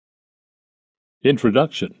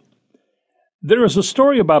Introduction. There is a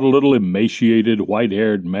story about a little emaciated,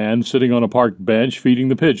 white-haired man sitting on a park bench feeding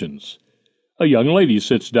the pigeons. A young lady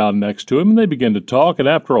sits down next to him, and they begin to talk, and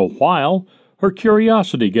after a while, her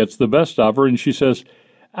curiosity gets the best of her, and she says,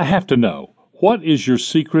 "I have to know, what is your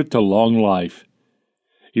secret to long life?"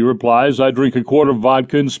 He replies, "I drink a quart of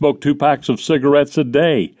vodka and smoke 2 packs of cigarettes a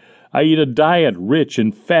day. I eat a diet rich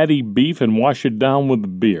in fatty beef and wash it down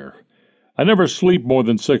with beer. I never sleep more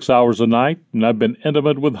than 6 hours a night, and I've been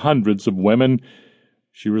intimate with hundreds of women."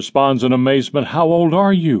 She responds in amazement, "How old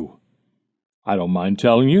are you?" "I don't mind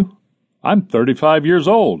telling you. I'm 35 years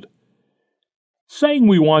old." Saying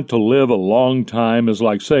we want to live a long time is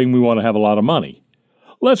like saying we want to have a lot of money.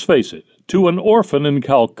 Let's face it, to an orphan in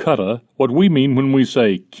Calcutta, what we mean when we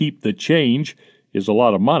say keep the change is a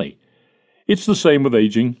lot of money. It's the same with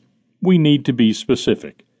aging. We need to be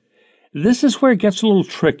specific. This is where it gets a little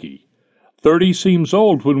tricky. 30 seems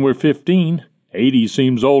old when we're 15, 80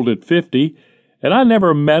 seems old at 50, and I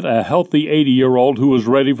never met a healthy 80-year-old who was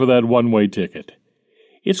ready for that one-way ticket.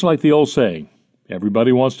 It's like the old saying,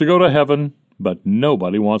 everybody wants to go to heaven, but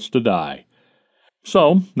nobody wants to die.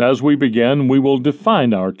 So, as we begin, we will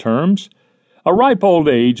define our terms. A ripe old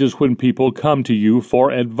age is when people come to you for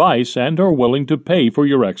advice and are willing to pay for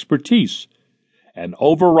your expertise. An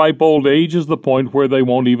overripe old age is the point where they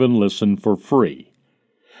won't even listen for free.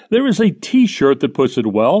 There is a T-shirt that puts it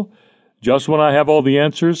well. Just when I have all the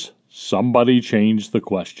answers, somebody changed the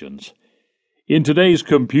questions. In today's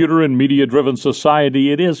computer and media-driven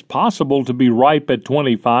society, it is possible to be ripe at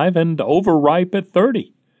 25 and overripe at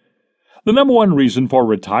 30. The number one reason for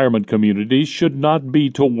retirement communities should not be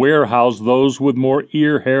to warehouse those with more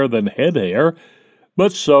ear hair than head hair,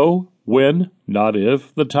 but so, when, not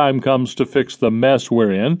if, the time comes to fix the mess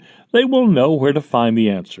we're in, they will know where to find the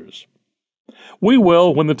answers. We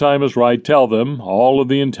will, when the time is right, tell them all of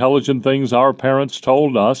the intelligent things our parents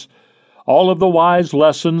told us, all of the wise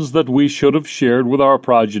lessons that we should have shared with our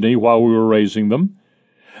progeny while we were raising them.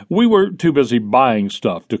 We were too busy buying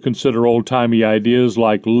stuff to consider old-timey ideas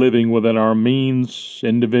like living within our means,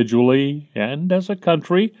 individually, and as a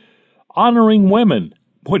country, honoring women.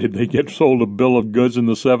 Boy, did they get sold a bill of goods in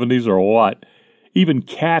the 70s or what? Even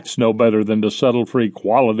cats know better than to settle for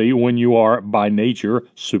equality when you are, by nature,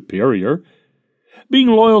 superior. Being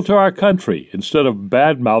loyal to our country instead of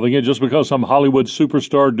bad-mouthing it just because some Hollywood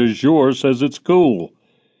superstar du jour says it's cool.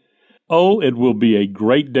 Oh, it will be a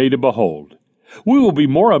great day to behold. We will be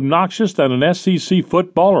more obnoxious than an SEC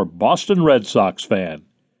football or Boston Red Sox fan.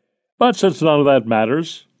 But since none of that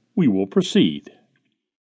matters, we will proceed.